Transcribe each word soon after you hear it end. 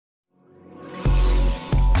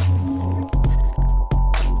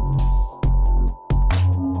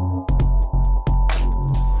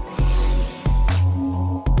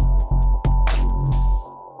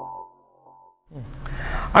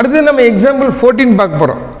அடுத்து நம்ம எக்ஸாம்பிள் 14 பார்க்க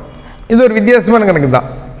போகிறோம். இது ஒரு வித்தியாசமான கணக்கு தான்.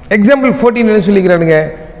 எக்ஸாம்பிள் 14 என்ன சொல்லிக்கிறானுங்க,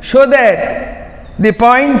 show that the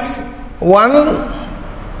points 1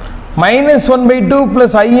 minus 1 by 2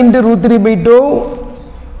 plus I into root 3 by 2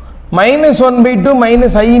 minus 1 by 2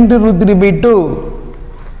 minus I into root 3 by 2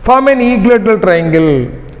 form an equilateral triangle.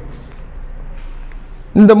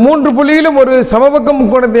 இந்த மூன்று புள்ளியிலும் ஒரு சமபக்க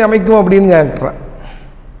முக்கோணத்தை அமைக்கும் அப்படின்னு கேட்குறான்.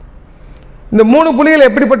 இந்த மூணு புள்ளிகள்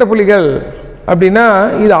எப்படிப்பட்ட புள்ளிகள் அப்படின்னா,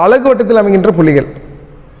 இது அலகு வட்டத்தில் அமைகின்ற புள்ளிகள்.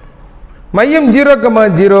 மையம்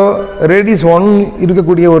 0,0 ரேடியஸ் 1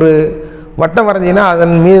 இருக்கக்கூடிய ஒரு வட்டம் வரைஞ்சிங்கன்னா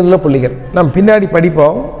அதன் மீது உள்ள புள்ளிகள் நாம் பின்னாடி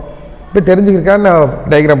படிப்போம். இப்போ தெரிஞ்சுக்கிறக்காக நான்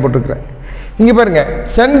டயக்ராம் போட்டிருக்கிறேன். இங்கே பாருங்கள்,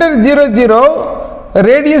 சென்டர் 0 0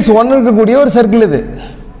 ரேடியஸ் 1 இருக்கக்கூடிய ஒரு சர்க்கிள் இது.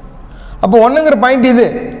 அப்போ 1ங்கிற பாயிண்ட் இது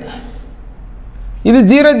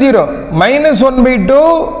 0 0 minus 1 by 2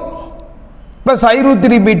 plus I root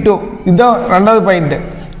 3 by 2 இதுதான் ரெண்டாவது point.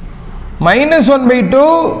 Minus 1 by 2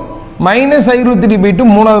 minus I root 3 by 2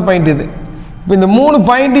 மூணாவது பாயிண்ட் இது. இப்போ இந்த மூணு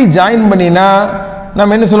பாயிண்ட்டையும் ஜாயின் பண்ணினா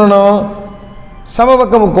நம்ம என்ன சொல்லணும்,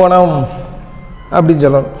 சமபக்க முக்கோணம் அப்படின்னு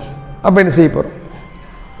சொல்லணும். அப்போ என்ன செய்ய போகிறோம்,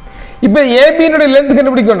 இப்போ ஏபியினுடைய லென்த்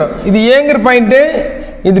கண்டுபிடிக்கணும். இது ஏங்கிற பாயிண்ட்டு,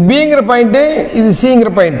 இது பிங்கிற பாயிண்ட்டு, இது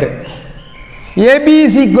சிங்கிற point. AB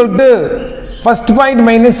is equal to first point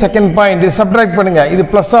minus second point. இது சப்ட்ராக்ட் பண்ணுங்க, இது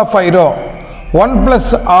ப்ளஸ் ஆஃப் ஆயிரும். 1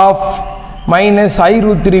 plus of minus I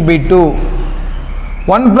root 3 by 2.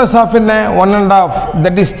 1 plus of என்ன, 1.5,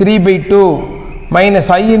 that is 3 by 2 minus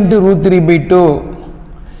I into root 3 by 2.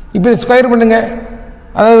 இப்போ square பண்ணுங்க,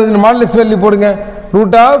 அதாவது modulus value போடுங்க.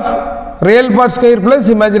 Root of real part square plus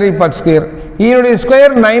imaginary part square. இதனுடைய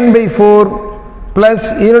square 9/4 plus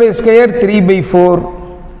இதனுடைய square 3/4.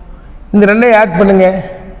 இந்த ரெண்டையும் add பண்ணுங்க,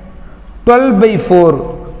 12/4.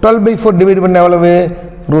 12/4 டிவைட் பண்ண எவ்வளவு,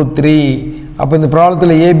 ரூட் 3. அப்போ இந்த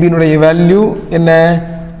ப்ராப்ளத்தில் ஏபியினுடைய வேல்யூ என்ன,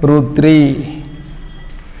 ரூட் 3.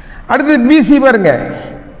 அடுத்தது பிசி பாருங்க,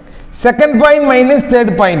 second point minus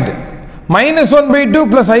third point. Minus 1 by 2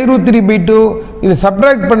 plus I root 3 by 2. இது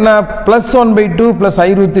சப்ட்ராக்ட் பண்ணால் plus 1 by 2 plus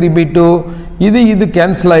I root 3 by 2. இது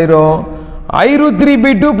கேன்சல் ஆயிரும். I root 3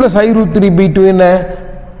 by 2 plus I root 3 by 2 என்ன,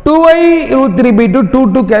 2I root 3 by 2.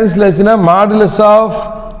 2 கேன்சல் ஆச்சுன்னா modulus of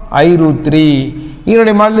I root 3.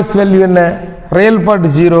 இதனுடைய modulus value என்ன, real part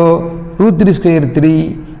 0, root 3 square 3.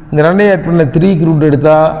 இந்த ரெண்டையும் ஆட் பண்ண 3க்கு ரூட்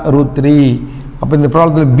எடுத்தால் ரூட் 3. அப்போ இந்த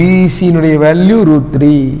ப்ராப்ளத்தில் பிசியினுடைய வேல்யூ ரூட்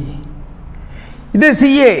 3. இதே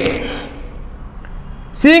சிஏ,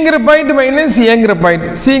 சிங்கிற பாயிண்ட் மைனஸ் ஏங்கிற பாயிண்ட்.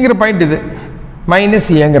 சிங்கிற பாயிண்ட் இது மைனஸ்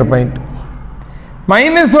ஏங்கிற பாயிண்ட்.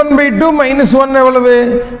 மைனஸ் 1 by 2 மைனஸ் 1 எவ்வளவு,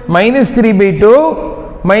 minus 3/2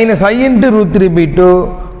 minus I into root 3/2.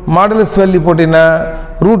 Modulus value போட்டிங்கன்னா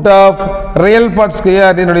root of real part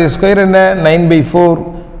square, என்னுடைய ஸ்கொயர் என்ன, 9/4.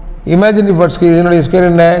 இமேஜினரி பார்ட் ஸ்கொயர், என்னுடைய ஸ்கொயர்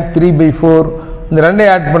என்ன, 3/4. இந்த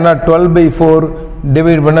ரெண்டையும் ஆட் பண்ணால் 12/4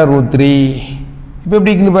 டிவைட் பண்ணால் ரூட் 3. இப்போ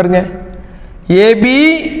எப்படி இருக்குன்னு பாருங்கள், ஏபி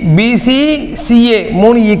பிசி சிஏ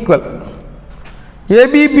மூணு equal.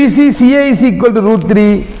 AB PC CA is equal to root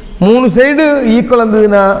 3. மூணு சைடு ஈக்குவல்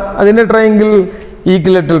வந்ததுன்னா அது என்ன ட்ரையாங்கிள்,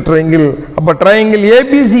 ஈக்குலேட்டரல் ட்ரையாங்கிள். அப்போ triangle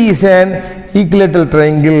ABC is an equilateral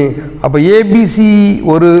triangle. அப்போ ஏபிசி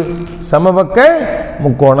ஒரு சமபக்க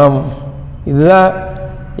முக்கோணம். இதுதான்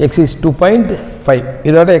எக்ஸைஸ் 2.5.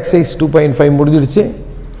 இதோட எக்ஸைஸ் 2.5 முடிஞ்சிடுச்சு.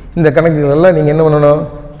 இந்த கணக்குகளெல்லாம் நீங்கள் என்ன பண்ணணும்,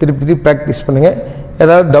 திருப்பி ப்ராக்டிஸ் பண்ணுங்கள்.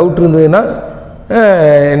 ஏதாவது டவுட் இருந்ததுன்னா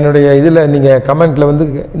என்னுடைய இதில் நீங்கள் கமெண்ட்டில் வந்து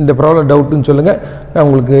இந்த ப்ராப்ளம் டவுட்டுன்னு சொல்லுங்கள். நான்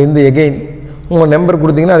உங்களுக்கு இந்த எகெயின் உங்கள் நம்பர்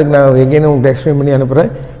கொடுத்தீங்கன்னா அதுக்கு நான் எகெயின் உங்களுக்கு எக்ஸ்பிளைன் பண்ணி அனுப்புகிறேன்.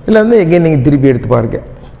 இல்லை வந்து எகெயின் நீங்கள் திருப்பி எடுத்து பாருங்கள்.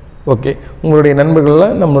 ஓகே, உங்களுடைய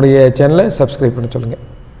நண்பர்கள்லாம் நம்மளுடைய சேனலை சப்ஸ்கிரைப் பண்ண சொல்லுங்கள்.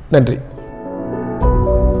 நன்றி.